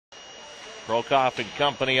Prokop and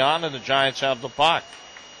company on, and the Giants have the puck.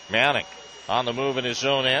 Manning on the move in his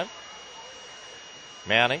own end.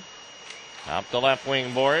 Manning up the left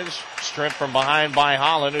wing boards. Stripped from behind by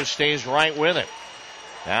Holland, who stays right with it.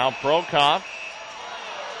 Now Prokop.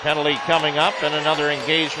 Penalty coming up, and another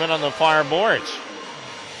engagement on the far boards.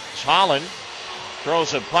 Holland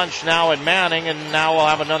throws a punch now at Manning, and now we'll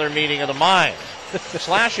have another meeting of the minds.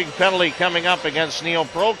 Slashing penalty coming up against Neil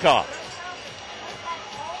Prokop.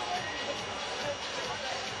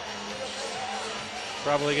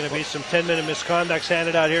 Probably going to be some 10-minute misconducts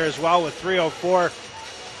handed out here as well with 3:04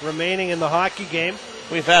 remaining in the hockey game.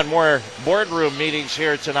 We've had more boardroom meetings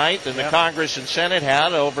here tonight than the Congress and Senate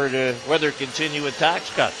had over to whether continue with tax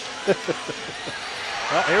cuts.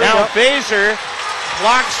 Now Feser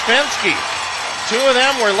blocks Fenske. Two of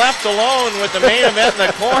them were left alone with the main event in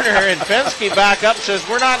the corner, and Fenske back up says,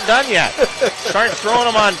 we're not done yet. Starts throwing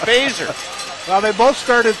them on Feser. Well, they both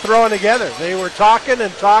started throwing together. They were talking,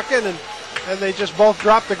 and they just both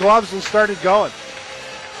dropped the gloves and started going.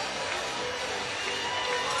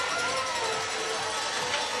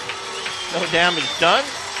 No damage done.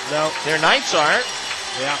 No. Their nights aren't.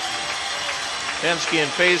 Yeah. Fenske and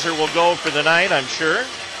Feser will go for the night, I'm sure.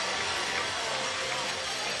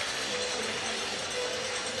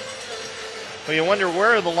 Well, you wonder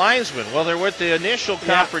where are the linesmen? Well, they're with the initial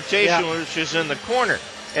confrontation, which is in the corner.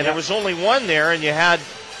 And there was only one there, and you had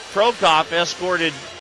Prokop escorted